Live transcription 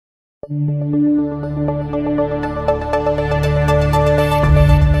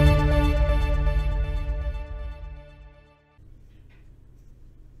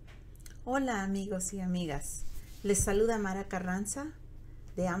Hola amigos y amigas, les saluda Mara Carranza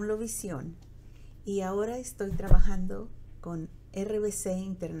de Visión y ahora estoy trabajando con RBC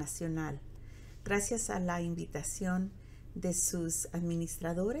Internacional gracias a la invitación de sus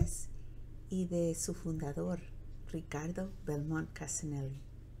administradores y de su fundador, Ricardo Belmont Casanelli.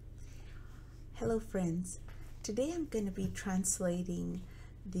 Hello friends, today I'm going to be translating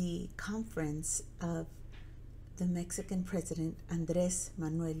the conference of the Mexican President Andrés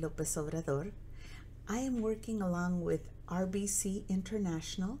Manuel López Obrador. I am working along with RBC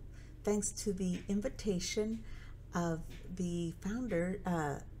International thanks to the invitation of the founder,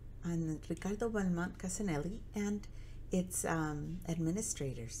 Ricardo Belmont Casanelli, and its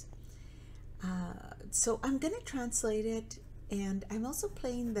administrators. So I'm going to translate it, and I'm also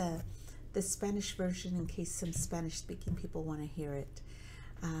playing the Spanish version in case some Spanish-speaking people want to hear it.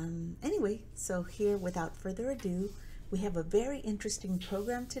 Anyway, so here, without further ado, we have a very interesting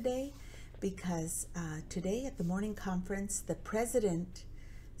program today because today at the morning conference, the president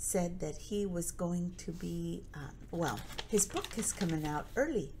said that he was going to be, well, his book is coming out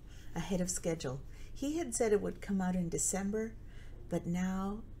early, ahead of schedule. He had said it would come out in December, but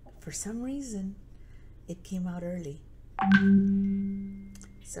now, for some reason, it came out early.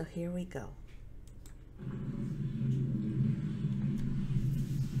 So here we go.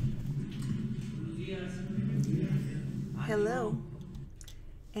 Hello.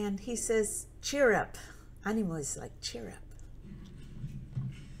 And he says, cheer up. Ánimo is like cheer up.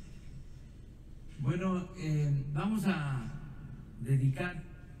 Bueno, vamos a dedicar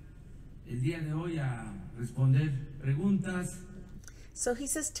el día de hoy a responder preguntas. So he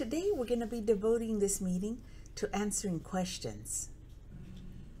says, today we're going to be devoting this meeting to answering questions.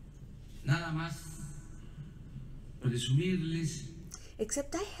 Nada más presumirles.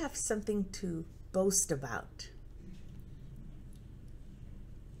 Except I have something to boast about.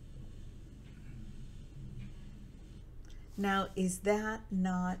 Now, is that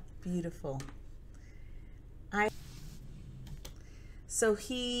not beautiful? So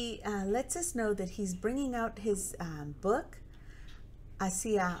he lets us know that he's bringing out his book,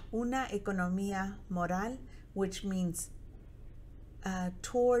 Hacia una economía moral, which means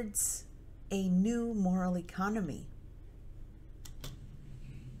towards a new moral economy.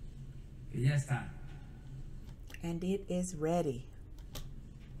 Que ya está. And it is ready.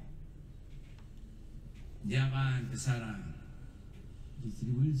 Ya va a empezar a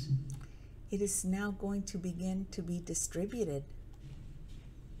distribuirse. It is now going to begin to be distributed.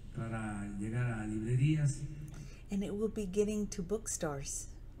 Para llegar a librerías. And it will be getting to bookstores.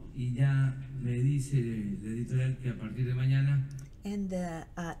 Y ya me dice la editorial que a partir de mañana. And the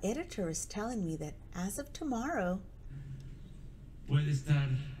editor is telling me that as of tomorrow, puede estar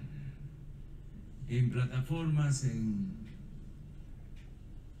en plataformas, en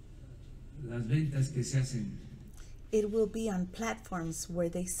las ventas que se hacen. It will be on platforms where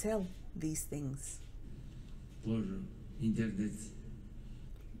they sell these things. Por internet.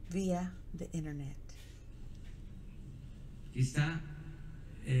 Via the internet. Aquí está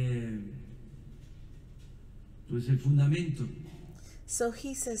pues el fundamento. So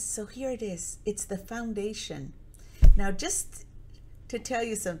he says, so here it is. It's the foundation. Now, just to tell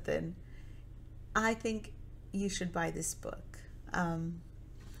you something, I think you should buy this book.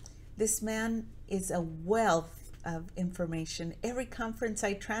 This man is a wealth of information. Every conference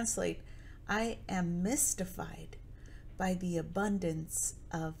I translate, I am mystified by the abundance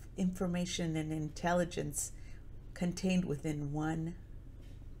of information and intelligence contained within one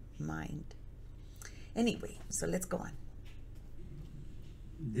mind. Anyway, so let's go on.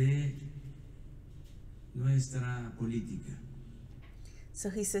 De nuestra política. So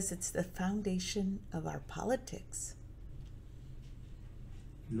he says it's the foundation of our politics.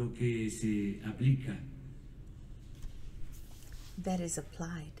 Lo que se aplica that is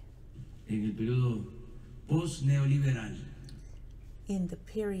applied en el periodo post-neoliberal. In the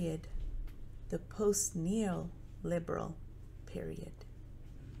period, the post-neoliberal period.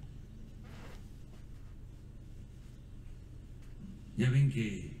 Ya ven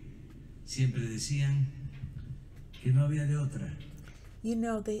que siempre decían que no había de otra. You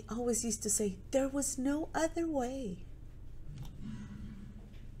know, they always used to say, there was no other way.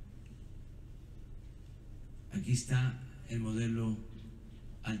 Aquí está el modelo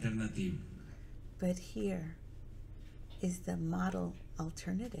alternativo. But here is the model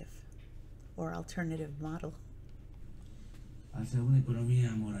alternative, or alternative model. Hacia una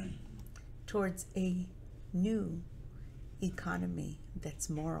economía moral. Towards a new economy that's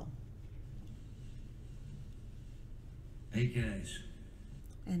moral. Ahí queda eso.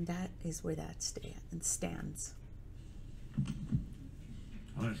 And that is where that stands.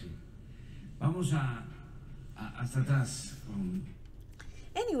 Ahora sí. Vamos hasta atrás.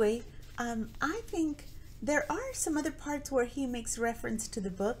 Anyway, I think there are some other parts where he makes reference to the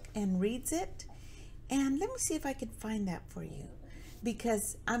book and reads it. And let me see if I can find that for you,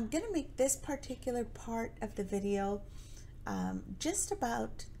 because I'm going to make this particular part of the video just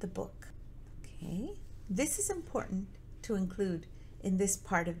about the book. Okay, this is important to include in this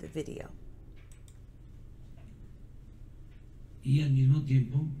part of the video. Y al mismo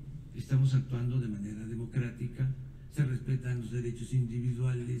tiempo estamos actuando de manera democrática, se respetan los derechos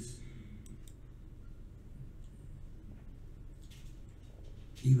individuales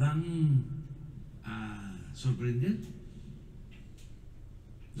y van a sorprender.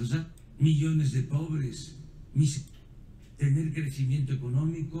 O sea, millones de pobres, tener crecimiento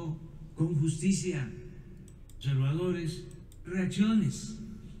económico con justicia, observadores, reacciones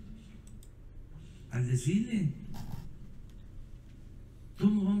al desfile.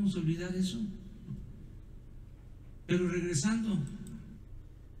 ¿Cómo vamos a olvidar eso? Pero regresando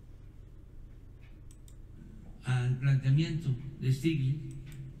al planteamiento de Stiglitz.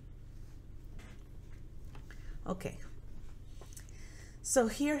 Okay, so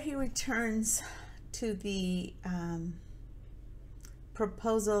here he returns to the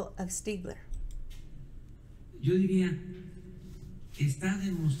proposal of Stiglitz. Yo diría, está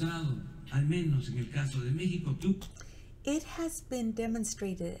demostrado, al menos en el caso de México, que it has been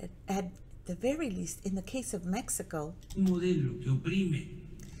demonstrated at the very least in the case of Mexico un modelo que oprime,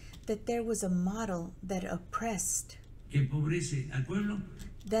 that there was a model that oppressed, que empobrece al pueblo,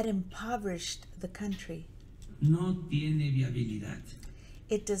 that impoverished the country. no tiene viabilidad,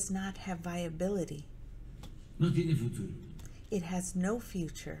 It does not have viability. no tiene futuro. It has no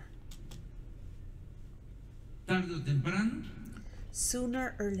future. Tarde o temprano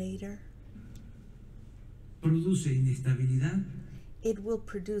Sooner or later, produce inestabilidad, it will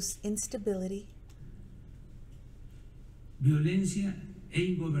produce instability, violencia e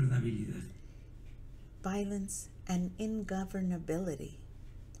ingobernabilidad. violence, and ingovernability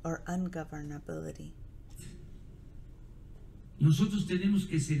or ungovernability. Nosotros tenemos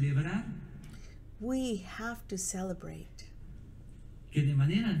que celebrar We have to celebrate que de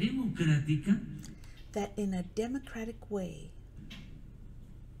manera democrática, that in a democratic way,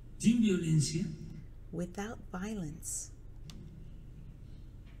 sin violencia, without violence,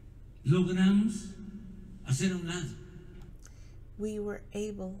 logramos hacer a un lado we were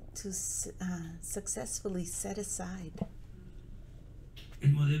able to successfully set aside el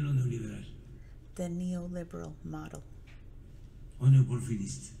modelo neoliberal the neoliberal model, o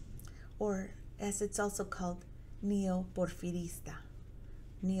neoporfirista. or as it's also called, neoporfirista,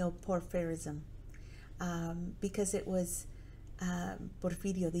 neoporfirism, because it was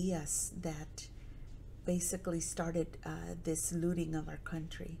Porfirio Diaz that basically started this looting of our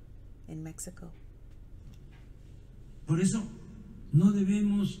country in Mexico. Por eso no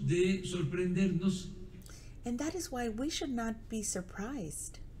debemos de sorprendernos And that is why we should not be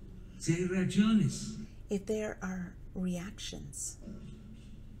surprised si hay reacciones, if there are reactions,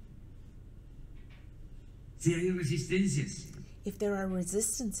 si hay resistencias. if there are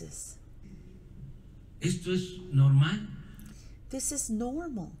resistances. Esto es normal, This is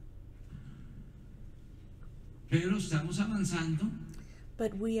normal, pero estamos avanzando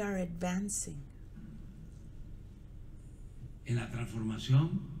but we are advancing en la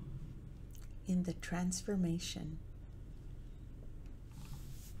transformación in the transformation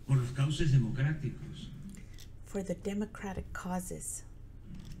por los cauces democráticos. for the democratic causes.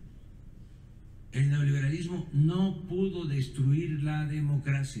 El neoliberalismo no pudo destruir la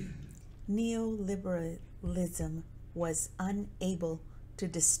democracia. Neoliberalism was unable to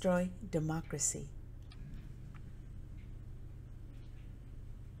destroy democracy.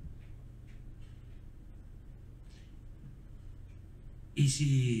 Y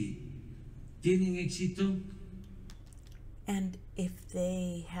si tienen éxito, And if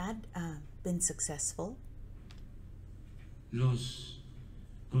they had been successful, los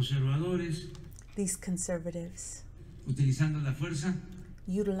conservadores, these conservatives, utilizando la fuerza,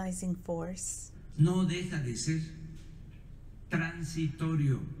 utilizing force, no deja de ser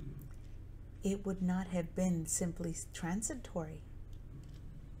transitorio. it would not have been simply transitory.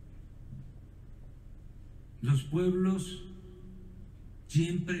 Los pueblos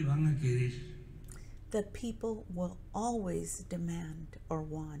siempre van a querer The people will always demand or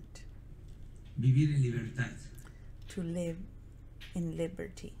want vivir en libertad to live in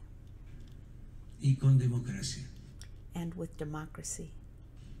liberty y con democracia. and with democracy.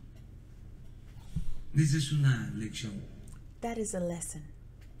 Esa es una lección. That is a lesson.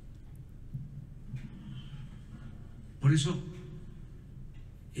 Por eso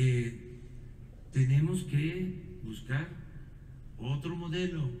tenemos que buscar otro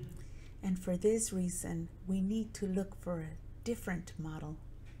modelo. And for this reason, we need to look for a different model,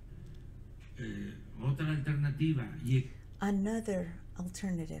 Otra alternativa. Y another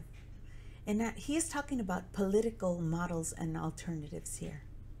alternative. And he is talking about political models and alternatives here.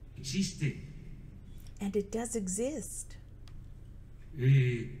 existe And it does exist.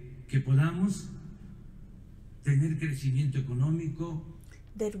 que podamos tener crecimiento económico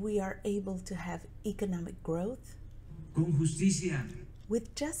That we are able to have economic growth con justicia,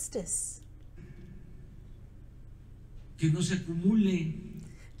 with justice. que no se acumule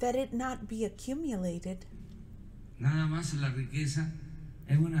That it not be accumulated, nada más la riqueza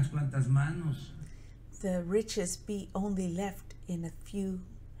en unas cuantas manos, the riches be only left in a few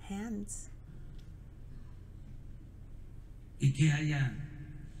hands, y que haya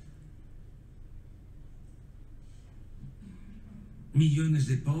millones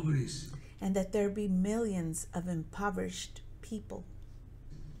de pobres, and that there be millions of impoverished people,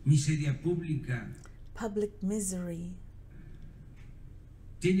 miseria pública. public misery.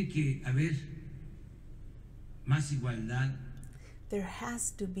 Tiene que haber más igualdad, There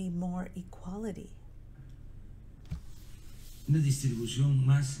has to be more equality, una distribución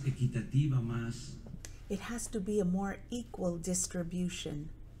más equitativa, más it has to be a more equal distribution,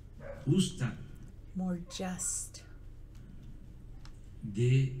 justa more just,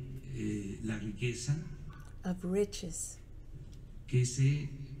 de la riqueza of riches que se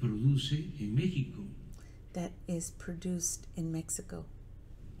produce en México. that is produced in Mexico.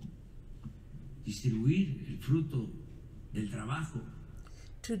 Distribuir el fruto del trabajo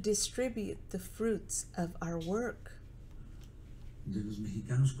To distribute the fruits of our work, de los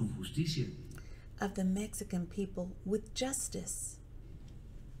mexicanos con justicia. of the Mexican people with justice.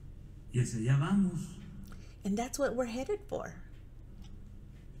 Y hacia allá vamos. And that's what we're headed for.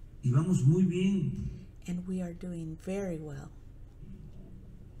 Y vamos muy bien. And we are doing very well.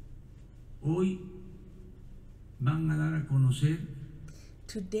 Hoy van a dar a conocer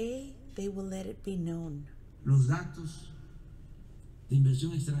Today, they will let it be known, los datos de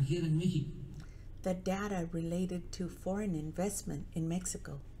inversión extranjera en México. the data related to foreign investment in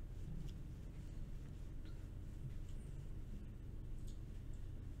Mexico.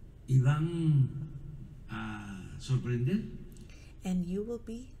 Y van a sorprender. And you will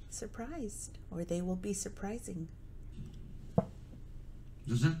be surprised, or they will be surprising,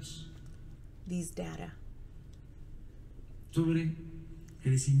 Los datos these data sobre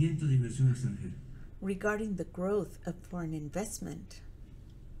crecimiento de inversión extranjera. regarding the growth of foreign investment.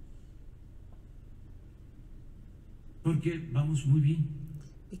 Porque vamos muy bien.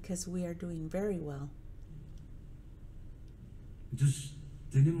 Because we are doing very well. Entonces,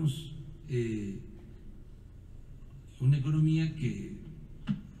 tenemos una economía que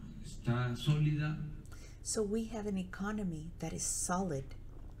está sólida, So we have an economy that is solid,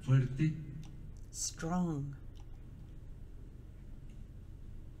 fuerte, strong,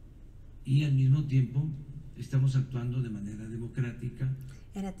 y al mismo tiempo estamos actuando de manera democrática,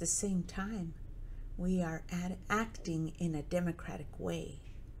 and at the same time, we are acting in a democratic way.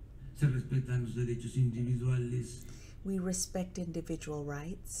 se respetan los derechos individuales, We respect individual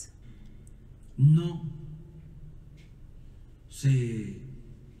rights. no se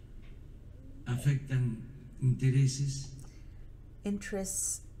afectan intereses,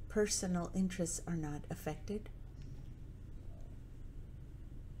 Interests, personal interests are not affected.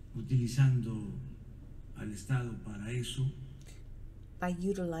 utilizando al Estado para eso, By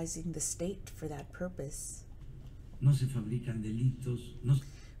utilizing the state for that purpose. no se fabrican delitos, no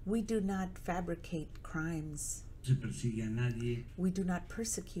We do not fabricate crimes. se persigue a nadie, We do not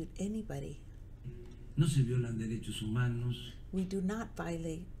persecute anybody. no se violan derechos humanos, We do not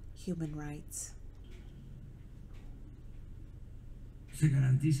violate human rights. se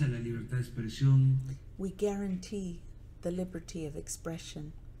garantiza la libertad de expresión, We guarantee the liberty of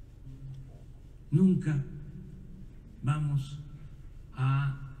expression. nunca vamos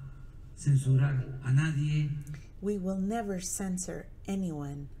a censurar a nadie, We will never censor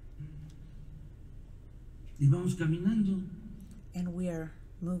anyone, y vamos caminando. and we are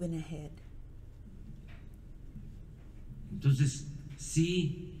moving ahead. Entonces,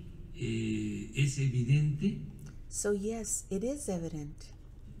 sí es evidente So yes, it is evident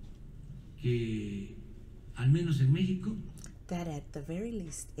que, al menos en México, that at the very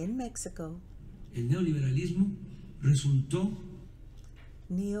least in Mexico, el neoliberalismo resultó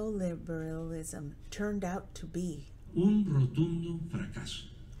neoliberalism turned out to be un rotundo fracaso.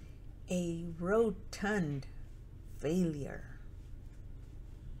 a rotund failure.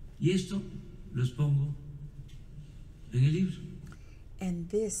 Y esto lo expongo en el libro. And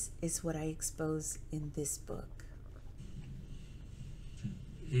this is what I expose in this book.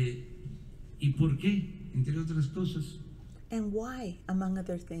 ¿Y por qué? Entre otras cosas, And why, among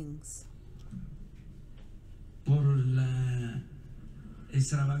other things? por la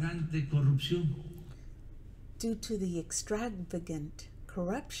extravagante corrupción Due to the extravagant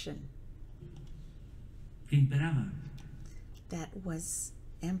corruption que imperaba. that was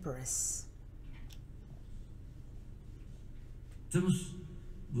empress. Estamos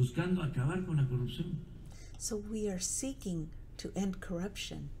buscando acabar con la corrupción. So we are seeking to end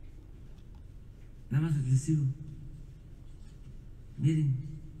corruption. Nada más les digo, miren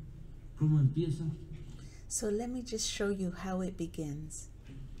cómo empieza. So let me just show you how it begins.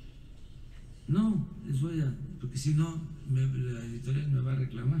 No, les voy a, porque si no, la editorial me va a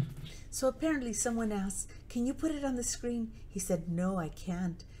reclamar. So apparently someone asked, can you put it on the screen? He said, no, I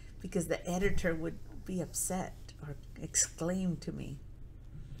can't, because the editor would be upset or exclaim to me.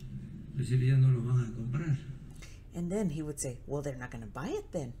 Decir, ya no lo van a comprar. And then he would say, well, they're not going to buy it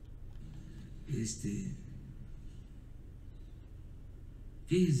then.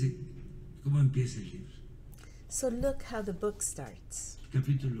 Fíjense cómo empieza el libro. So look how the book starts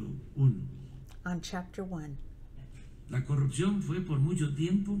Capítulo 1. on chapter 1. La corrupción fue por mucho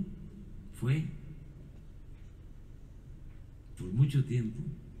tiempo,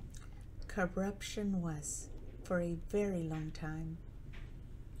 Corruption was, for a very long time,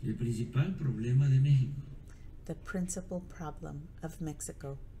 el principal problema de México. the principal problem of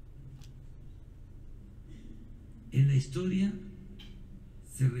Mexico. En la historia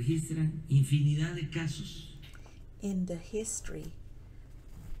se registran infinidad de casos In the history,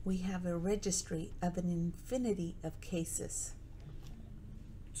 we have a registry of an infinity of cases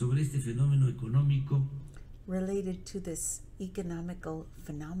sobre este fenómeno económico related to this economical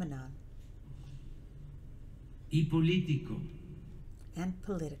phenomenon y político. and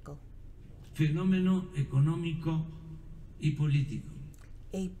political. Fenómeno económico y político.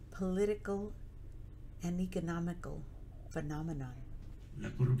 A political and economical phenomenon. La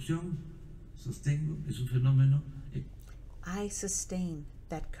corrupción, sostengo, es un fenómeno I sustain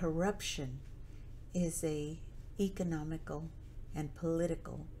that corruption is a economical and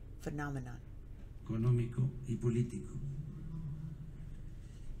political phenomenon económico y político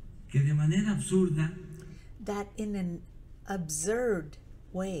que de manera absurda that in an absurd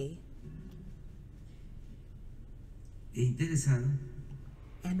way e interesada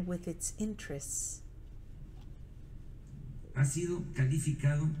and with its interests ha sido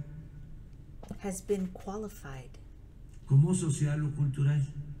calificado has been qualified como social o cultural.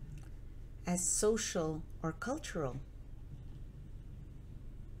 as social or cultural.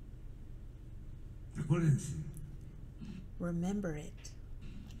 Acuérdense Remember it,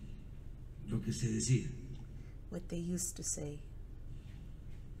 lo que se decía, what they used to say,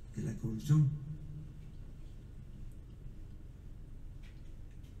 que la corrupción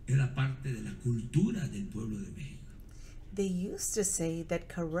era parte de la cultura del pueblo de México. they used to say that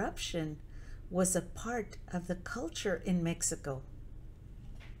corruption was a part of the culture in Mexico.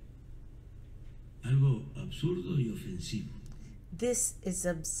 Algo absurdo y ofensivo. This is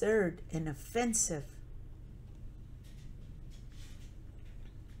absurd and offensive.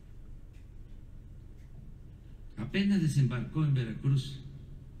 Apenas desembarcó en Veracruz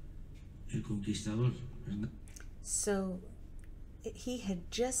el conquistador So he had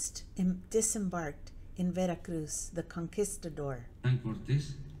just disembarked in Veracruz, the conquistador, Hernán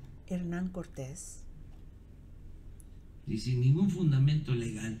Cortés, Hernán Cortés, y sin ningún fundamento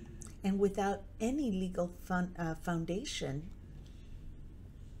legal, and without any legal foundation,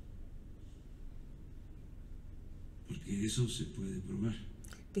 porque eso se puede probar.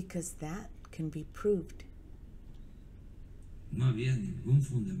 because that can be proved. No había ningún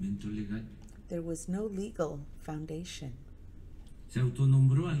fundamento legal. There was no legal foundation. Se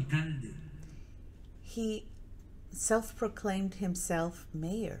autonombró alcalde. He self-proclaimed himself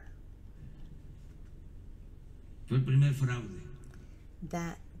mayor. Fue el primer fraude.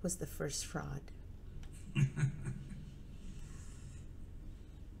 That was the first fraud.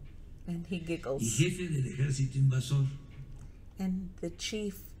 And he Y giggles. jefe del ejército invasor. And the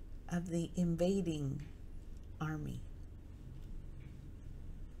chief of the invading army.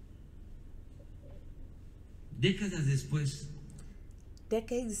 Décadas después,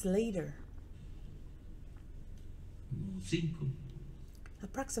 Decades later, como 5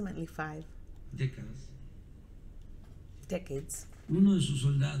 approximately 5 decades, uno de sus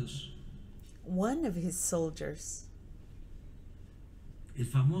soldados, one of his soldiers, el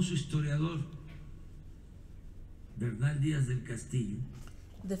famoso historiador Bernal Díaz del Castillo,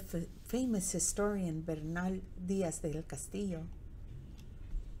 The famous historian Bernal Díaz del Castillo,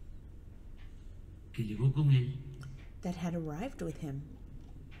 que llegó con él, that had arrived with him,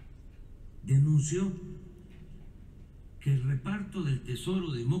 denunció que el reparto del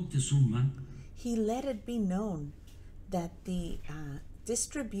tesoro de Moctezuma he let it be known that the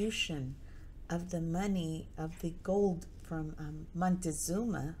distribution of the money of the gold from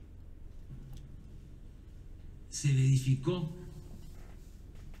Montezuma se verificó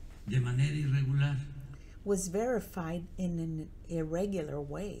de manera irregular, was verified in an irregular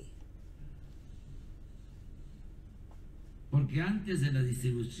way. porque antes de la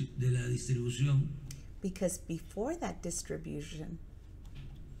distribución, Because before that distribution,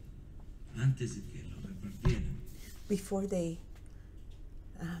 antes de que lo repartieran, before they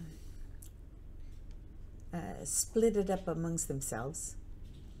split it up amongst themselves,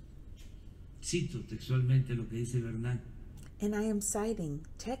 cito textualmente lo que dice Bernal, and I am citing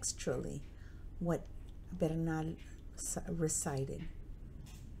textually what Bernal recited,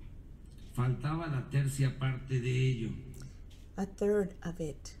 faltaba la tercia parte de ello, a third of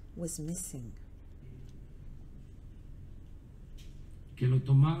it was missing, que lo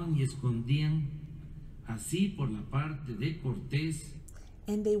tomaban y escondían así por la parte de Cortés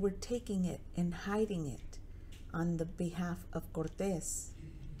and they were taking it and hiding it on the behalf of Cortés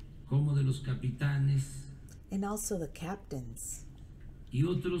como de los capitanes and also the captains y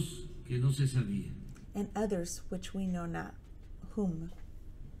otros que no se sabía, and others which we know not whom,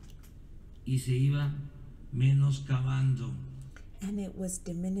 y se iba menoscabando. and it was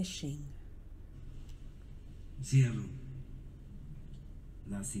diminishing. Cierro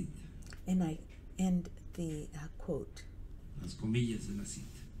la cita, And I end the quote. las comillas de la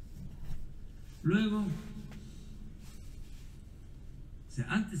cita. Luego, o sea,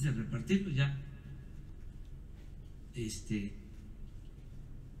 antes de repartirlo ya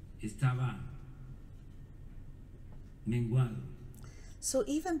estaba menguado. So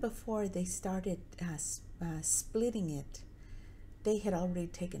even before they started splitting it, they had already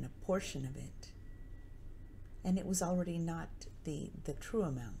taken a portion of it, and it was already not the true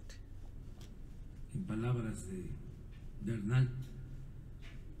amount. En palabras de Bernal,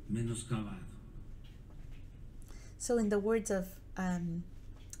 menoscabado. So in the words of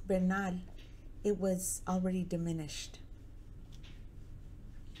Bernal, it was already diminished.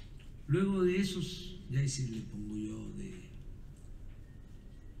 Luego de esos, ya ahí sí le pongo yo de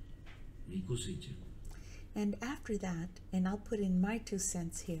mi cosecha, And after that, and I'll put in my 2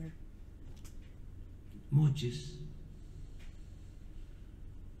 cents here, moches,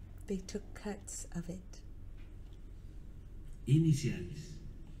 they took cuts of it iniciales.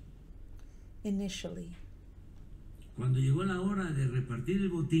 initially. Cuando llegó la hora de repartir el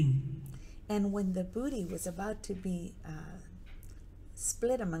botín, And when the booty was about to be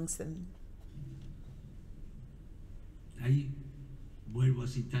split amongst them, ahí vuelvo a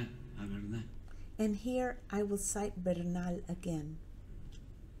citar a Bernal. and here I will cite Bernal again.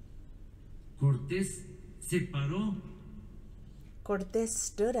 Cortés separó Cortés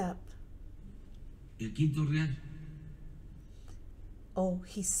stood up. el quinto real Oh,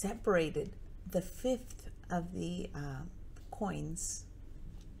 he separated the 5th of the coins,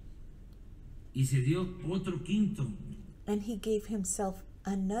 y se dio otro quinto and he gave himself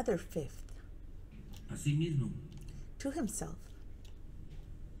another 5th a sí mismo. to himself.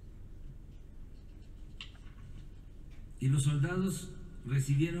 Y los soldados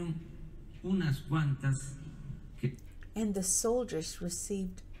recibieron unas cuantas que And the soldiers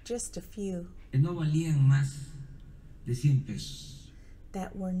received just a few no valían más de 100 pesos.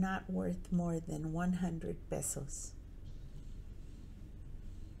 that were not worth more than 100 pesos.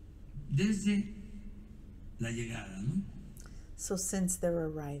 Desde la llegada, ¿no?, So since their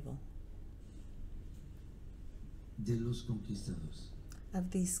arrival de los conquistadores.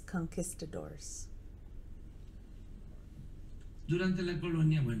 of these conquistadors. Durante la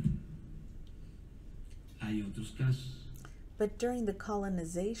colonia, bueno, hay otros casos. But during the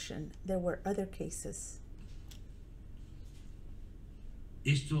colonization, there were other cases.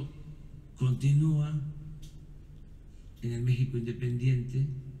 Esto continúa en el México independiente,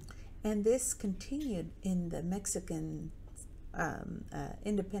 And this continued in the Mexican,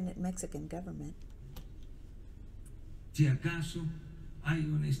 independent Mexican government. si acaso hay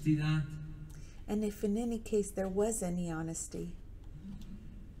honestidad. And if in any case there was any honesty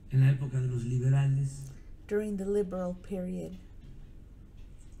En la época de los liberales, during the liberal period,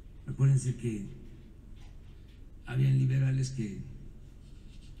 acuérdense que habían liberales que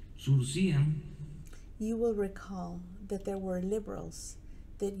surcían you will recall that there were liberals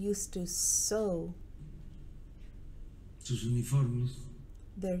that used to sew sus uniformes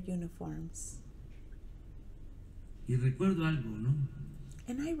their uniforms. Y recuerdo algo, ¿no?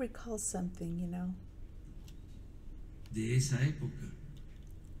 And I recall something, De esa época.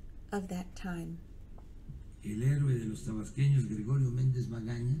 of that time. El héroe de los tabasqueños, Gregorio Méndez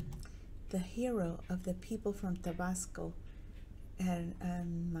Magaña, The hero of the people from Tabasco and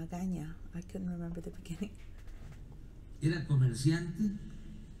Magaña, I couldn't remember the beginning. era comerciante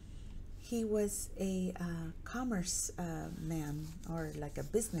He was a commerce man, or like a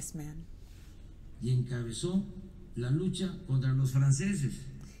businessman, y encabezó la lucha contra los franceses.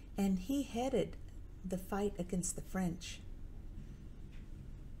 and he headed the fight against the French.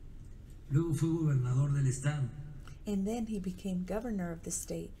 Luego fue gobernador del estado. And then he became governor of the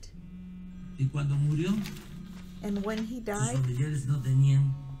state. Y cuando murió, And when he sus died, familiares no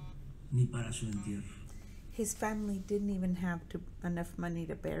tenían ni para su entierro. his family didn't even have enough money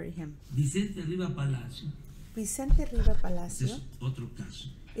to bury him. Vicente Arriba Palacio, Vicente Riva este Palacio es otro caso,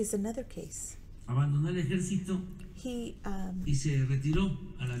 is another case. abandonó el ejército He y se retiró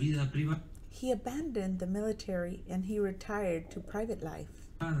a la vida privada, he abandoned the military and he retired to private life.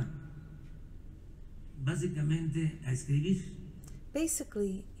 básicamente a escribir.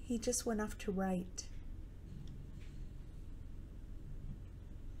 Basically, he just went off to write.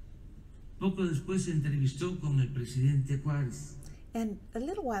 Poco después se entrevistó con el presidente Juárez. And a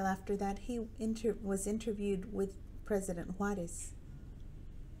little while after that, he was interviewed with President Juárez.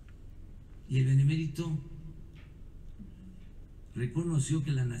 Y el benemérito reconoció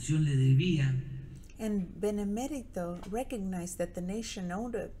que la nación le debía And Benemérito recognized that the nation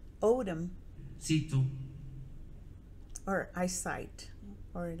owed him, cito, or I cite,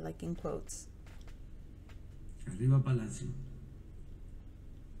 or like in quotes, Arriba Palacio,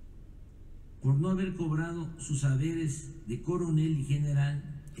 por no haber cobrado sus haberes de coronel y general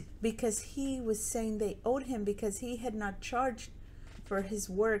because he was saying they owed him because he had not charged for his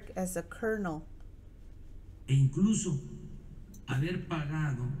work as a colonel, e incluso haber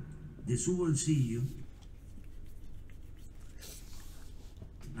pagado de su bolsillo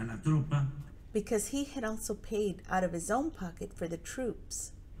a la tropa because he had also paid out of his own pocket for the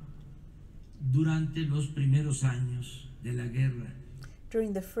troops durante los primeros años de la guerra.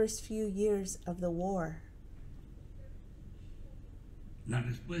 during the first few years of the war. La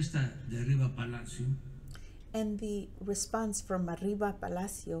respuesta de Arriba Palacio And the response from Arriba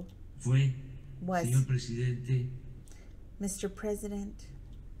Palacio fue, was, señor presidente, Mr. President,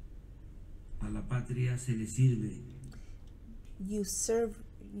 a la patria se le sirve, you serve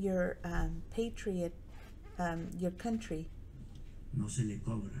your your country, no se le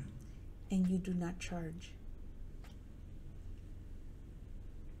cobra. and you do not charge.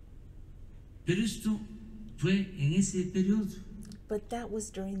 Pero esto fue en ese periodo But that was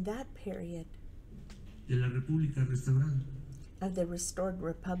during that period de la República Restaurada. of the restored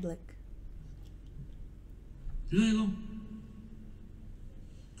republic. Luego,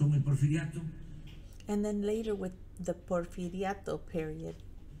 con el Porfiriato, And then later with the Porfiriato period,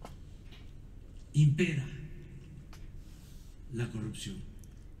 impera la corrupción.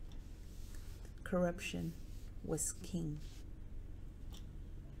 corruption was king.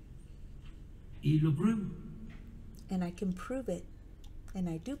 Y lo pruebo. And I can prove it, and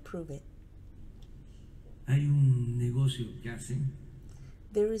I do prove it. Hay un negocio que hacen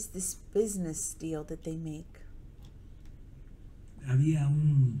There is this business deal that they make. había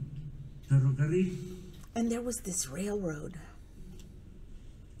un ferrocarril And there was this railroad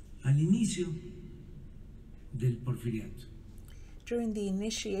al inicio del Porfiriato, during the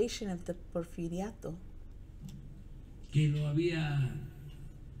initiation of the Porfiriato que lo había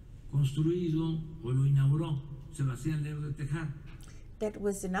construido o lo inauguró Sebastián Lerdo de Tejar, that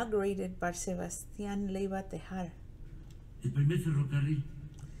was inaugurated by Sebastián Leiva Tejar, el primer ferrocarril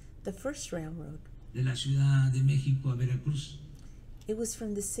the first railroad. de la Ciudad de México a Veracruz, It was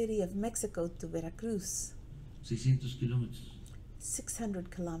from the city of Mexico to Veracruz, 600 kilómetros, 600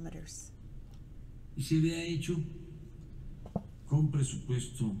 kilometers. y se había hecho con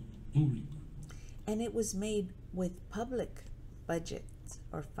presupuesto público. And it was made with public budgets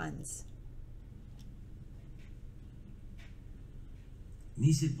or funds.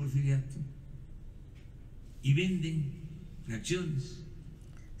 Inicia el Porfiriato y venden acciones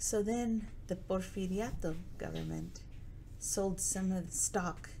So then the Porfiriato government sold some of the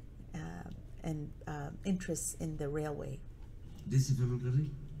stock and interests in the railway. de ese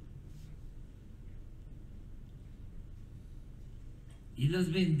ferrocarril y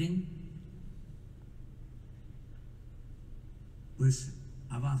las venden pues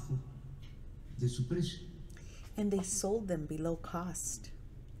abajo de su precio. And they sold them below cost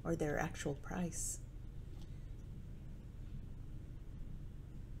or their actual price.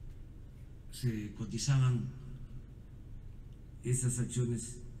 se cotizaban esas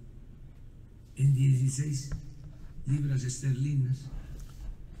acciones en 16 libras esterlinas.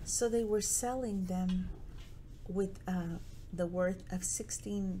 So they were selling them with the worth of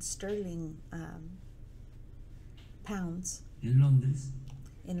 16 sterling pounds en Londres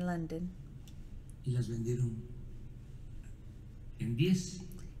in London, y las vendieron en 10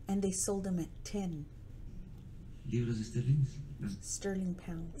 and they sold them at 10 libras esterlinas, las sterling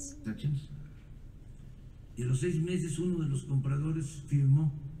pounds. acciones. Y a los 6 meses uno de los compradores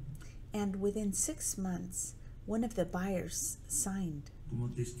firmó And within 6 months, one of the buyers signed como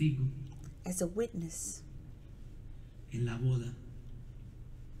testigo as a witness en la boda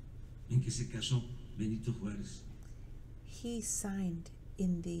en que se casó Benito Juárez he signed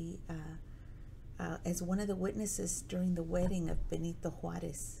in the as one of the witnesses during the wedding of Benito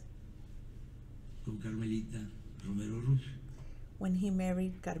Juárez con Carmelita Romero Rubio. when he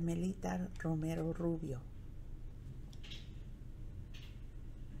married Carmelita Romero Rubio.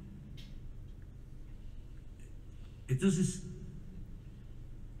 Entonces,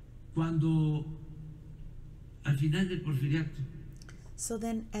 cuando al final del porfiriato So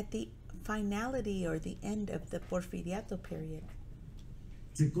then at the finality or the end of the Porfiriato period,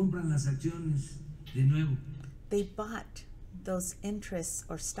 se compran las acciones de nuevo, they bought those interests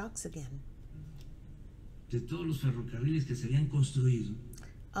or stocks again de todos los ferrocarriles que se habían construido,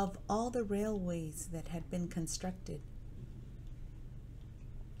 of all the railways that had been constructed,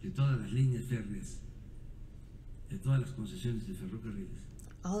 de todas las líneas férreas, de todas las concesiones de ferrocarriles,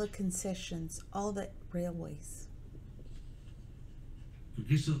 all the concessions, all the railways.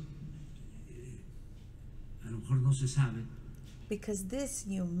 porque eso a lo mejor no se sabe, Because this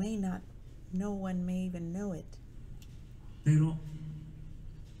you may not, no one may even know it. pero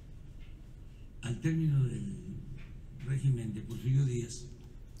al término del régimen de Porfirio Díaz,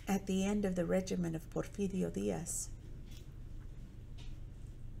 At the end of the regiment of Porfirio Díaz,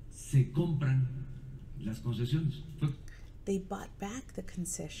 se compran las concesiones. Fue they bought back the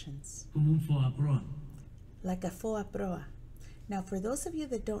concessions como un foa-proa. like a FOA-PROA. Now, for those of you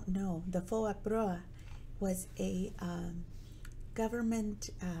that don't know, the FOA-PROA was a government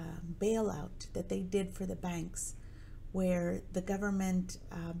bailout that they did for the banks, where the government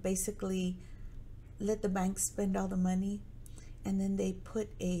basically let the banks spend all the money, and then they put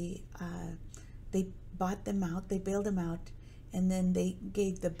they bought them out, they bailed them out, and then they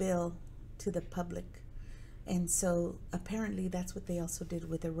gave the bill to the public. And so apparently that's what they also did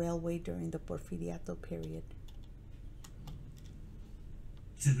with the railway during the Porfiriato period.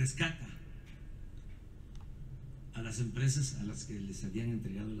 Se rescata a las empresas a las que les habían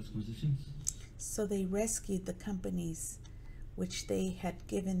entregado las concesiones. So they rescued the companies which they had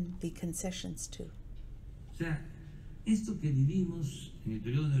given the concessions to. O sea, esto que vivimos en el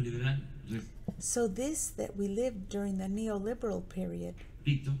periodo neoliberal, So this that we lived during the neoliberal period,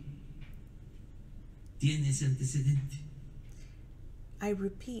 repito, tiene ese antecedente. I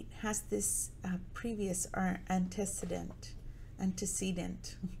repeat, has this previous or antecedent.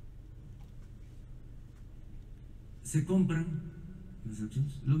 Se compran las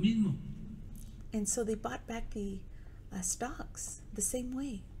acciones, lo mismo. And so they bought back the stocks the same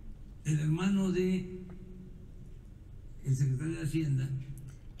way. El hermano de el secretario de Hacienda,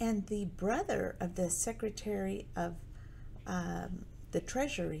 And the brother of the Secretary of the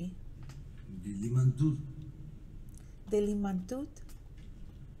Treasury, de Limantur, de Limantut,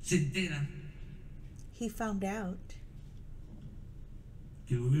 se entera he found out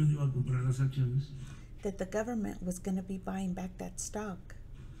que el gobierno iba a comprar las acciones, that the government was going to be buying back that stock.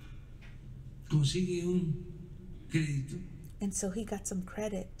 consigue un crédito And so he got some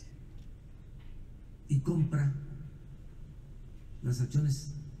credit y compra las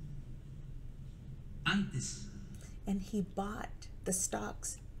acciones antes and he bought the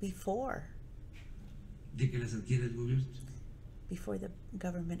stocks before de que las adquiera el gobierno, the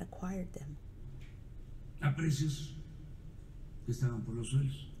government acquired them a precios que estaban por los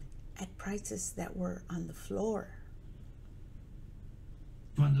suelos. at prices that were on the floor.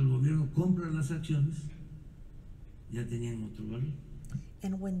 Cuando el gobierno compra las acciones, ya tenían otro valor.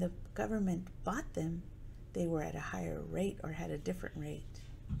 And when the government bought them, they were at a higher rate or had a different rate.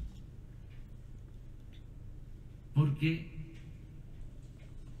 Porque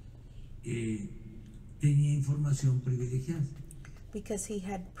tenía información privilegiada. Because he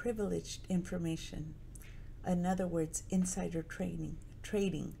had privileged information. In other words, insider trading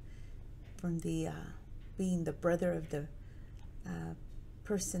from the being the brother of the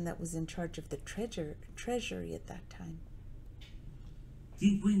person that was in charge of the treasury at that time.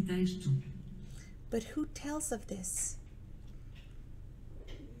 ¿Quién cuenta esto? But who tells of this?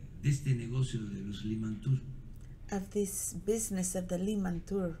 de este negocio de los Limantur. of this business of the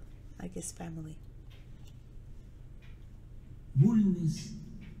Limantur, I guess, family. Bulnes,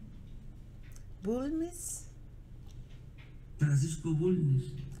 Bulnes, Francisco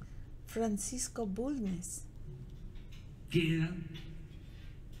Bulnes, Francisco Bulnes, que era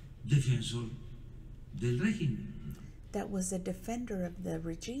defensor del régimen. that was a defender of the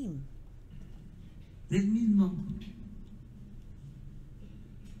regime. Él mismo.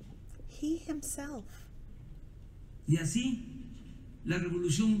 He himself. Y así la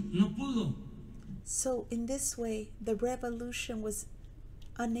revolución no pudo. So in this way, the revolution was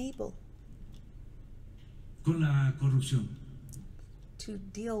unable Con la corrupción. to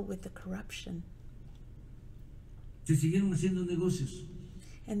deal with the corruption. Se siguieron haciendo negocios.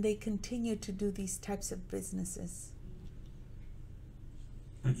 And they continued to do these types of businesses.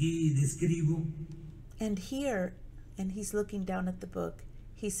 Aquí describo And here, and he's looking down at the book,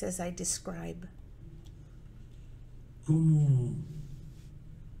 he says, I describe cómo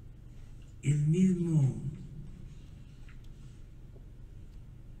el mismo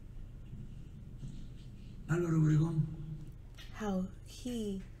Álvaro Obregón how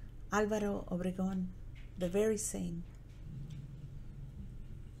he, Álvaro Obregón, the very same,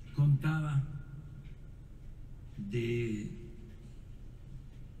 contaba de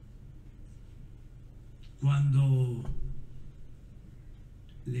cuando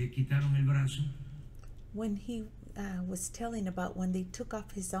le quitaron el brazo when he was telling about when they took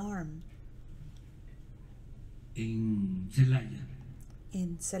off his arm en Celaya.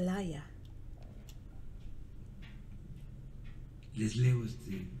 in Celaya. Les leo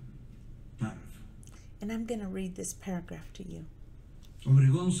este párrafo. And I'm going to read this paragraph to you.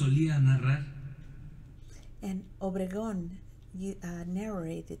 Obregón solía narrar And Obregón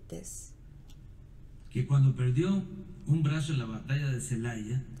narrated this, que cuando perdió un brazo en la batalla de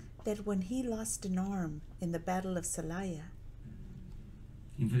Celaya, that when he lost an arm in the Battle of Celaya,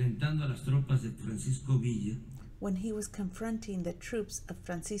 enfrentando a las tropas de Francisco Villa, when he was confronting the troops of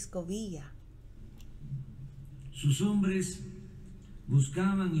Francisco Villa, sus hombres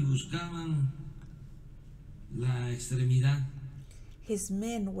buscaban y buscaban la extremidad his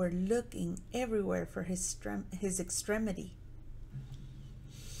men were looking everywhere for his extremity,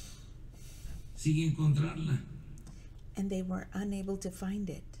 sin encontrarla, and they were unable to find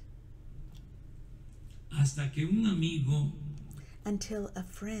it, hasta que un amigo until a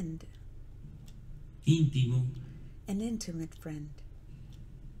friend, íntimo an intimate friend,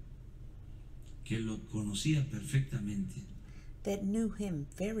 que lo conocía perfectamente, that knew him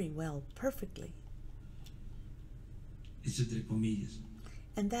very well, perfectly, es entre comillas,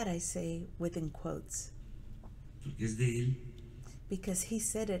 and that I say within quotes, porque es de él, because he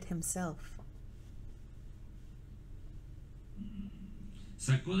said it himself,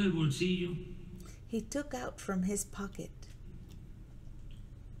 sacó del bolsillo he took out from his pocket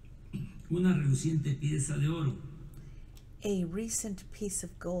una reluciente pieza de oro, a recent piece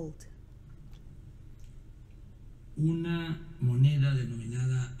of gold, una moneda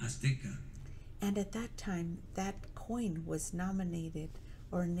denominada azteca, and at that time that coin was nominated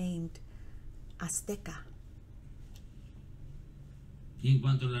or named Azteca, y en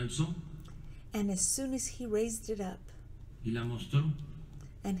cuanto la alzó and as soon as he raised it up y la mostró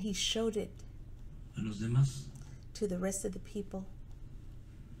and he showed it a los demás, to the rest of the people,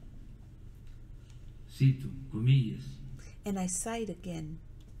 cito, comillas, and I cite again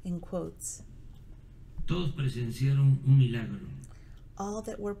in quotes, todos presenciaron un milagro. all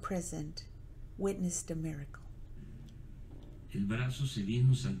that were present witnessed a miracle. El brazo se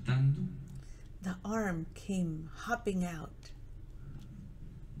vino saltando The arm came hopping out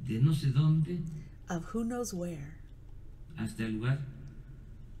de no sé dónde of who knows where hasta el lugar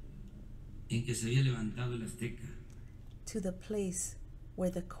en que se había levantado el azteca. to the place where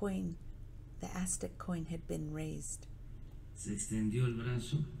the coin, the Aztec coin, had been raised, Se extendió el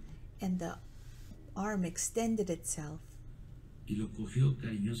brazo and the arm extended itself y lo cogió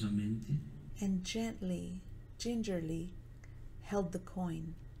cariñosamente and gently, gingerly held the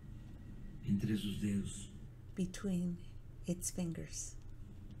coin entre sus dedos. between its fingers.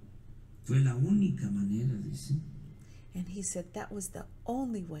 Fue la única manera, dice, And he said that was the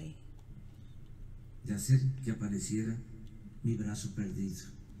only way de hacer que apareciera mi brazo perdido.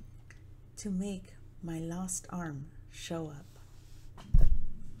 to make my lost arm show up.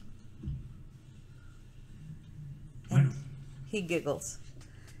 Bueno, He giggles.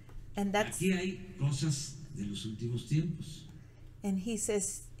 And that's aquí hay cosas de los últimos tiempos. and he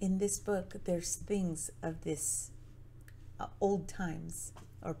says in this book there's things of this old times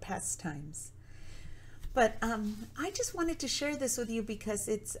or past times. But I just wanted to share this with you because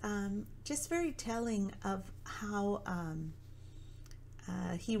it's just very telling of how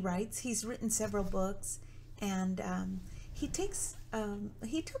he writes. He's written several books, and he took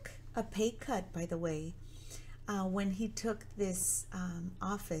a pay cut, by the way, when he took this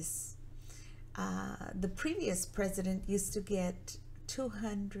office. The previous president used to get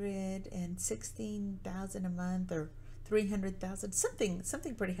 $216,000 a month, or 300,000, something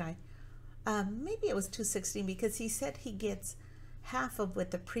pretty high. Maybe it was 216, because he said he gets half of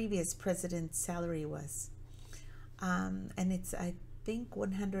what the previous president's salary was, and it's, I think,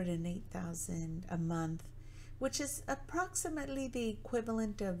 108,000 a month, which is approximately the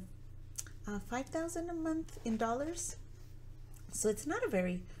equivalent of 5,000 a month in dollars. So it's not a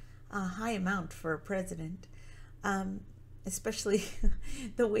very high amount for a president, especially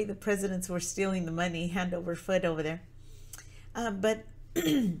the way the presidents were stealing the money hand over foot over there. But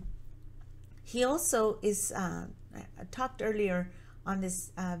he also is talked earlier on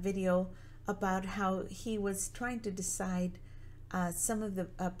this video about how he was trying to decide some of the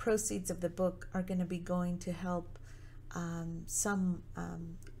proceeds of the book are going to be going to help some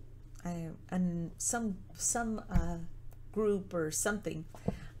group or something.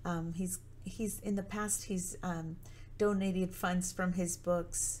 He's in the past he's donated funds from his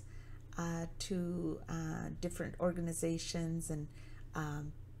books to different organizations and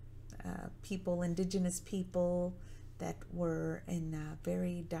people, indigenous people that were in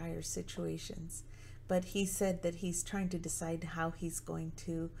very dire situations. But he said that he's trying to decide how he's going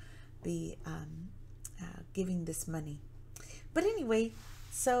to be giving this money. But anyway,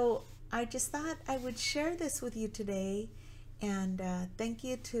 so I just thought I would share this with you today, and thank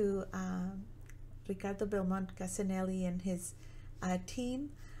you to Ricardo Belmont Casanelli and his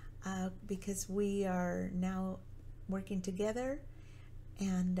team, because we are now working together,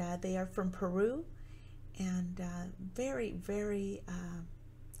 and they are from Peru, and very, very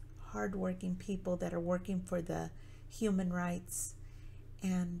hardworking people that are working for the human rights,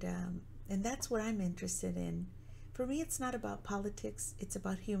 and that's what I'm interested in. For me, it's not about politics; it's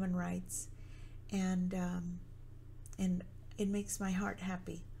about human rights, and it makes my heart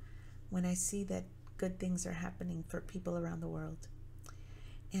happy when I see that good things are happening for people around the world,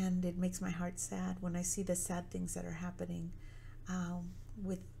 and it makes my heart sad when I see the sad things that are happening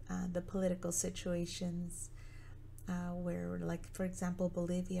with the political situations. Where, like, for example,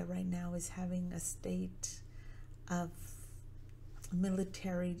 Bolivia right now is having a state of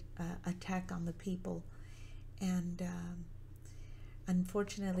military attack on the people, and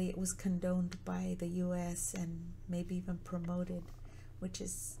unfortunately it was condoned by the US and maybe even promoted, which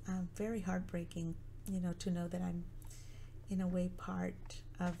is very heartbreaking, you know, to know that I'm in a way part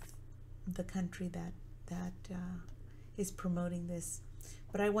of the country that is promoting this.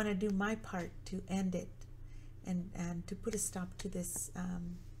 But I want to do my part to end it, and to put a stop to this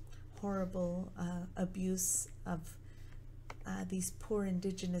horrible abuse of these poor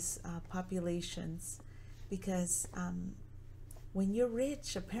indigenous populations, because when you're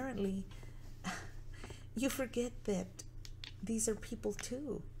rich, apparently you forget that these are people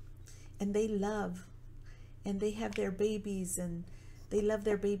too, and they love, and they have their babies, and they love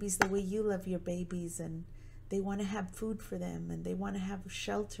their babies the way you love your babies, and they want to have food for them, and they want to have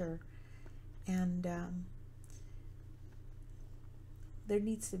shelter, and there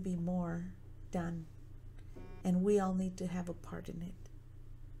needs to be more done, and we all need to have a part in it.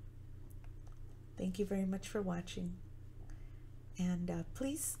 Thank you very much for watching, and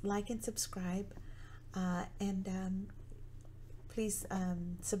please like and subscribe, and please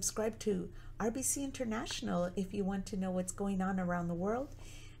subscribe to RBC International if you want to know what's going on around the world.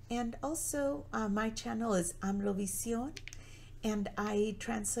 And also my channel is Visión, and I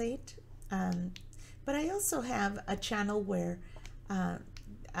translate, but I also have a channel where I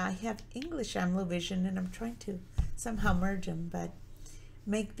have English Vision, and I'm trying to somehow merge them, but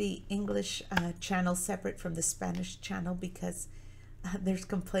make the English channel separate from the Spanish channel, because there's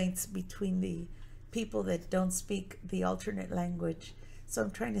complaints between the people that don't speak the alternate language. So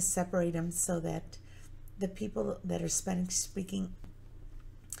I'm trying to separate them so that the people that are Spanish speaking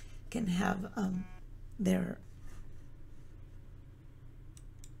can have their